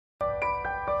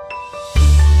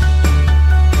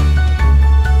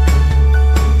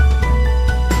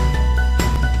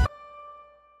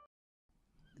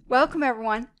Welcome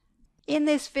everyone. In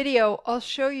this video, I'll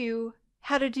show you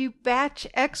how to do batch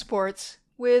exports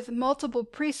with multiple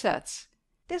presets.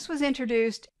 This was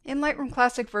introduced in Lightroom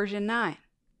Classic version 9.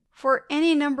 For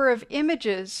any number of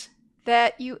images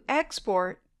that you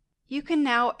export, you can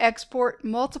now export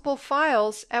multiple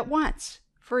files at once.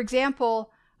 For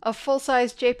example, a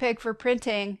full-size JPEG for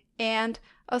printing and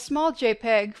a small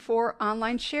JPEG for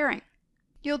online sharing.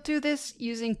 You'll do this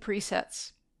using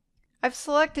presets. I've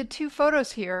selected two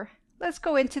photos here. Let's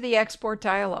go into the export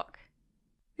dialog.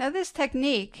 Now this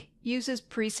technique uses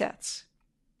presets.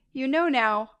 You know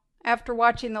now, after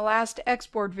watching the last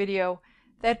export video,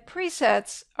 that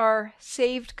presets are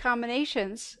saved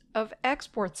combinations of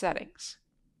export settings.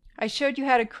 I showed you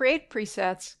how to create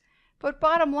presets, but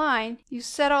bottom line, you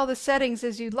set all the settings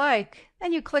as you'd like,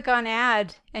 then you click on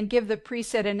Add and give the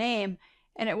preset a name,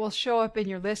 and it will show up in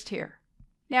your list here.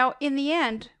 Now in the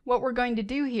end, what we're going to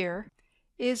do here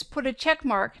is put a check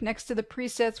mark next to the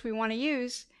presets we want to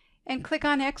use and click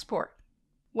on Export.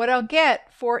 What I'll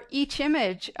get for each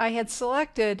image I had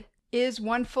selected is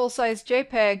one full-size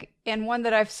JPEG and one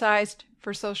that I've sized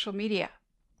for social media.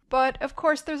 But of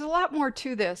course there's a lot more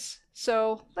to this,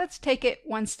 so let's take it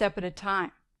one step at a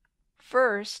time.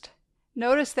 First,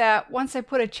 notice that once I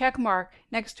put a check mark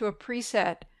next to a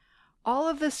preset, all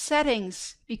of the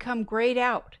settings become grayed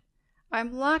out.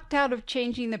 I'm locked out of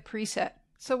changing the preset,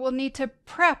 so we'll need to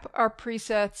prep our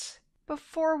presets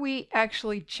before we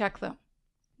actually check them.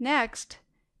 Next,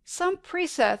 some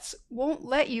presets won't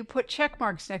let you put check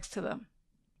marks next to them.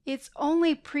 It's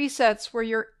only presets where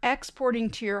you're exporting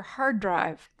to your hard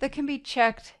drive that can be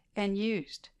checked and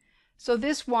used. So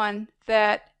this one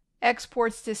that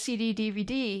exports to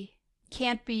CD/DVD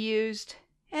can't be used,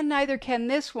 and neither can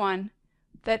this one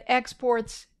that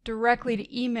exports directly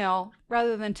to email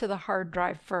rather than to the hard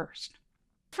drive first.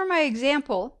 For my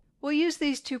example, we'll use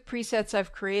these two presets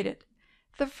I've created.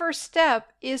 The first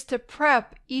step is to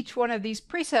prep each one of these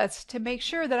presets to make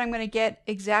sure that I'm going to get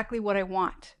exactly what I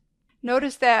want.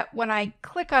 Notice that when I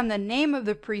click on the name of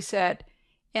the preset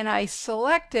and I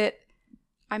select it,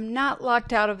 I'm not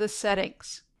locked out of the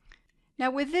settings.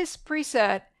 Now with this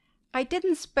preset, I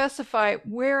didn't specify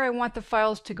where I want the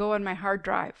files to go on my hard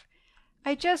drive.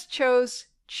 I just chose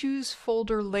Choose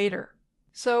Folder Later.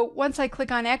 So once I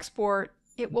click on Export,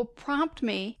 it will prompt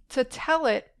me to tell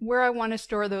it where I want to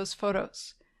store those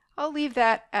photos. I'll leave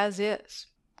that as is.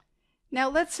 Now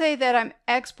let's say that I'm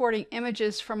exporting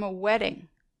images from a wedding,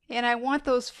 and I want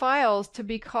those files to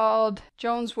be called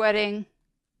Joan's Wedding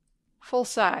Full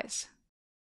Size.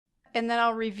 And then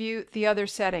I'll review the other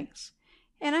settings.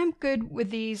 And I'm good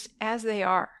with these as they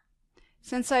are.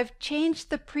 Since I've changed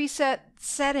the preset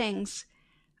settings,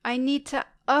 I need to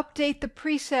update the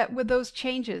preset with those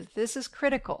changes. This is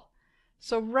critical.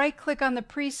 So right-click on the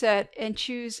preset and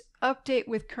choose Update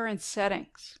with Current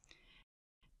Settings.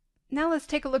 Now let's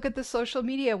take a look at the social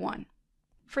media one.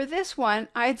 For this one,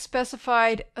 I had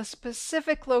specified a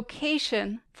specific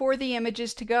location for the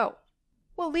images to go.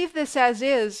 We'll leave this as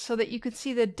is so that you can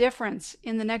see the difference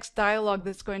in the next dialog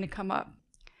that's going to come up.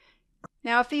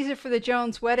 Now if these are for the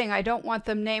Jones wedding, I don't want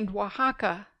them named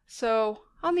Oaxaca, so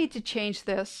I'll need to change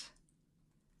this.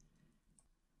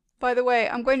 By the way,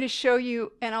 I'm going to show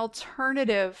you an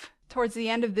alternative towards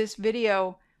the end of this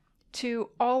video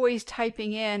to always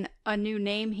typing in a new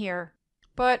name here.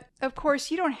 But of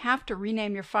course, you don't have to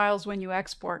rename your files when you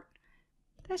export.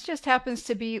 This just happens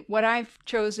to be what I've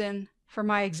chosen for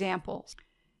my examples.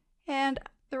 And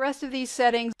the rest of these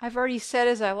settings I've already set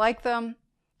as I like them,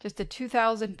 just a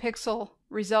 2000 pixel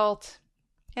result,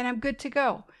 and I'm good to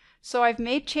go. So I've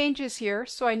made changes here,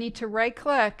 so I need to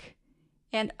right-click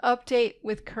and Update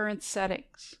with Current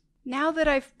Settings. Now that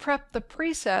I've prepped the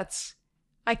presets,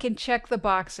 I can check the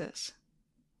boxes.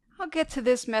 I'll get to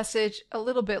this message a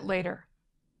little bit later.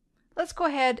 Let's go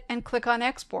ahead and click on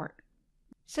Export.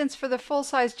 Since for the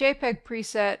full-size JPEG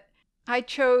preset, I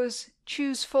chose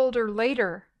Choose Folder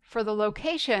Later for the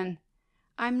location,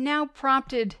 I'm now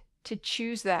prompted to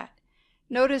choose that.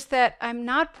 Notice that I'm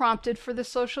not prompted for the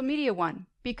social media one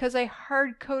because I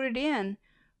hard-coded in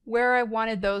where I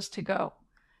wanted those to go.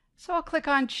 So I'll click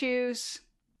on Choose.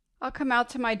 I'll come out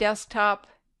to my desktop.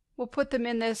 We'll put them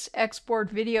in this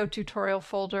Export Video Tutorial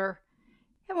folder,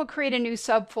 and we'll create a new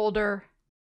subfolder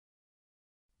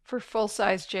for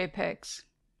full-size JPEGs.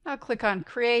 I'll click on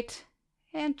Create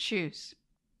and Choose.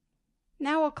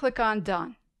 Now I'll click on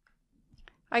Done.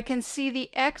 I can see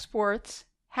the exports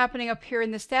happening up here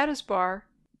in the status bar,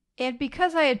 and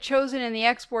because I had chosen in the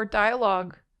export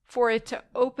dialog for it to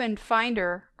open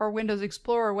Finder or Windows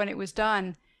Explorer when it was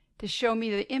done to show me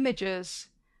the images,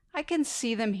 I can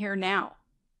see them here now.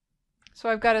 So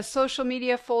I've got a social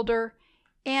media folder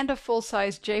and a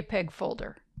full-size JPEG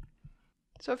folder.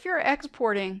 So if you're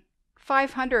exporting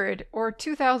 500 or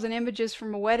 2,000 images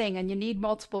from a wedding and you need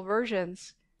multiple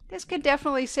versions, this could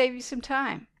definitely save you some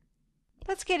time.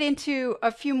 Let's get into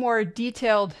a few more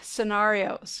detailed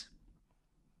scenarios.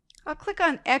 I'll click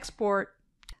on Export,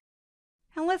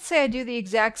 and let's say I do the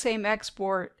exact same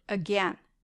export again.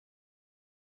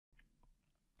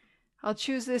 I'll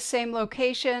choose this same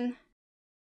location,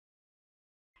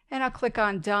 and I'll click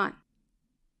on Done.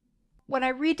 When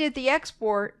I redid the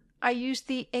export, I used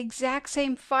the exact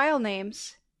same file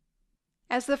names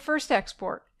as the first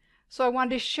export, so I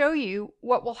wanted to show you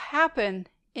what will happen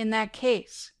in that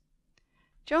case.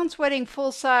 Joan's Wedding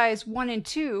Full Size 1 and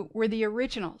 2 were the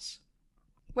originals.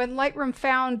 When Lightroom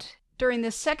found during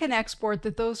the second export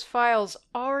that those files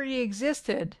already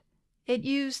existed, it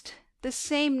used the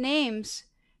same names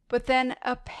but then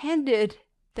appended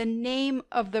the name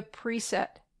of the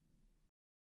preset.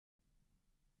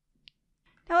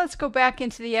 Now let's go back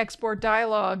into the export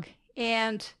dialog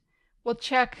and we'll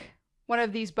check one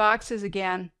of these boxes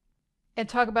again and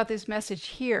talk about this message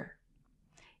here.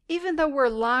 Even though we're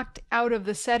locked out of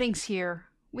the settings here,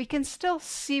 we can still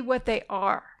see what they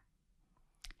are.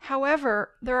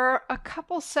 However, there are a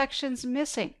couple sections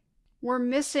missing. We're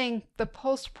missing the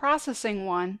post-processing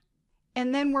one,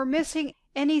 and then we're missing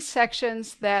any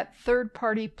sections that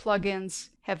third-party plugins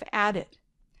have added.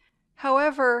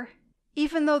 However,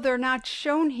 even though they're not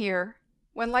shown here,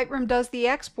 when Lightroom does the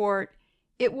export,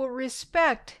 it will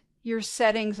respect your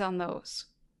settings on those.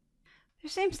 There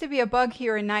seems to be a bug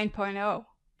here in 9.0.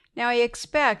 Now I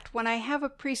expect when I have a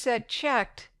preset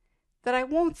checked that I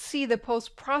won't see the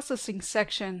post-processing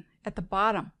section at the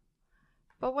bottom.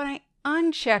 But when I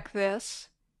uncheck this,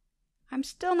 I'm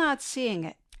still not seeing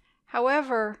it.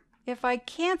 However, if I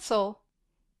cancel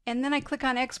and then I click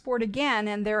on Export again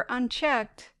and they're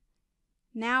unchecked,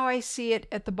 now I see it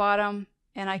at the bottom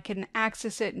and I can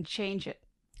access it and change it.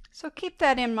 So keep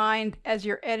that in mind as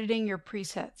you're editing your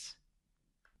presets.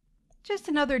 Just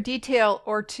another detail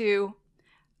or two.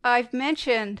 I've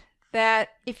mentioned that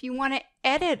if you want to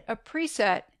edit a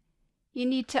preset, you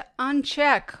need to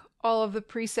uncheck all of the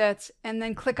presets and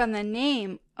then click on the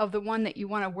name of the one that you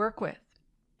want to work with.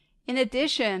 In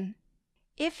addition,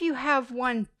 if you have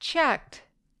one checked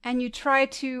and you try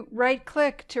to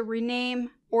right-click to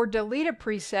rename or delete a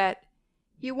preset,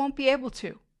 you won't be able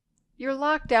to. You're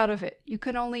locked out of it. You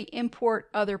can only import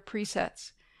other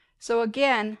presets. So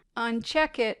again,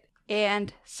 uncheck it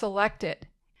and select it.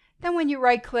 Then when you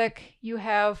right-click, you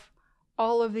have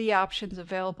all of the options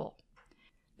available.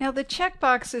 Now the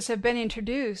checkboxes have been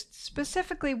introduced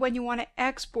specifically when you want to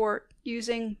export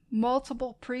using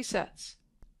multiple presets.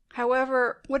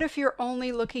 However, what if you're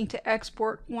only looking to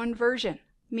export one version,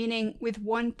 meaning with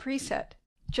one preset,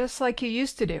 just like you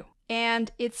used to do,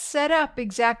 and it's set up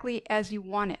exactly as you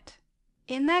want it?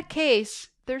 In that case,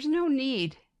 there's no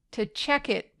need to check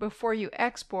it before you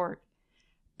export,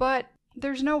 but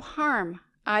there's no harm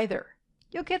either.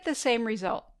 You'll get the same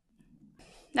result.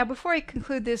 Now before I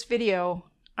conclude this video,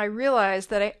 I realized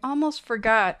that I almost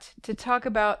forgot to talk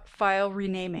about file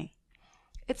renaming.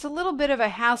 It's a little bit of a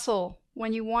hassle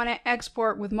when you want to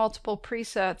export with multiple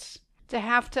presets to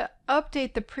have to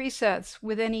update the presets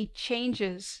with any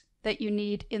changes that you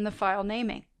need in the file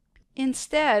naming.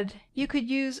 Instead, you could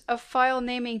use a file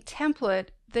naming template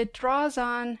that draws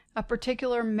on a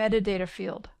particular metadata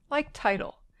field, like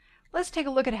title. Let's take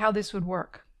a look at how this would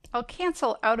work. I'll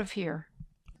cancel out of here.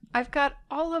 I've got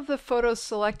all of the photos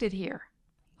selected here.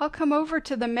 I'll come over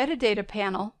to the metadata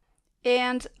panel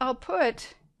and I'll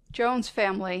put Joan's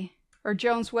Family, or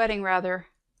Joan's Wedding rather,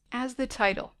 as the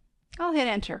title. I'll hit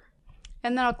enter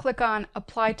and then I'll click on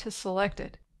Apply to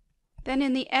Selected. Then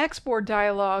in the export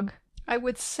dialog, I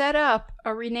would set up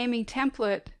a renaming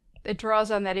template that draws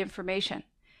on that information.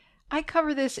 I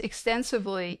cover this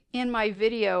extensively in my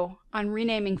video on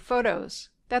renaming photos.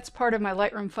 That's part of my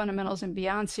Lightroom Fundamentals and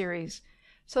Beyond series.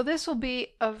 So this will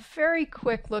be a very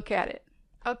quick look at it.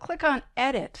 I'll click on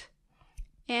Edit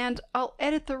and I'll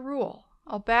edit the rule.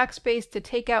 I'll backspace to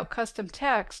take out custom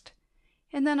text,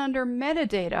 and then under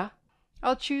Metadata,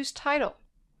 I'll choose Title.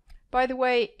 By the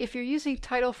way, if you're using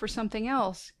title for something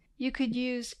else, you could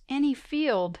use any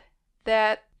field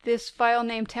that this file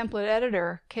name template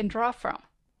editor can draw from.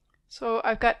 So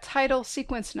I've got title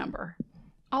sequence number.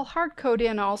 I'll hard code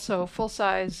in also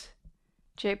full-size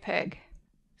JPEG.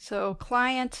 So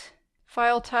client,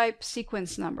 file type,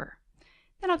 sequence number.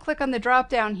 Then I'll click on the drop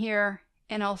down here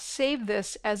and I'll save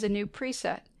this as a new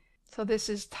preset. So this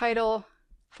is title,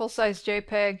 full-size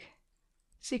JPEG,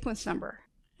 sequence number.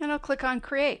 And I'll click on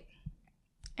create.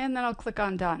 And then I'll click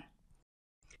on done.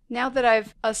 Now that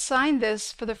I've assigned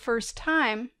this for the first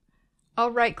time,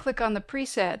 I'll right-click on the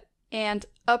preset and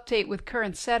update with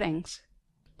current settings.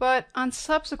 But on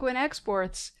subsequent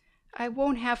exports, I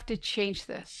won't have to change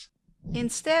this.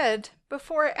 Instead,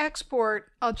 before I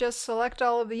export, I'll just select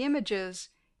all of the images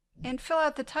and fill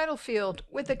out the title field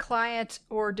with the client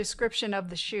or description of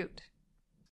the shoot.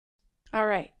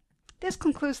 Alright, this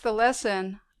concludes the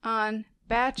lesson on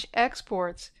batch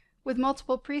exports with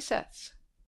multiple presets.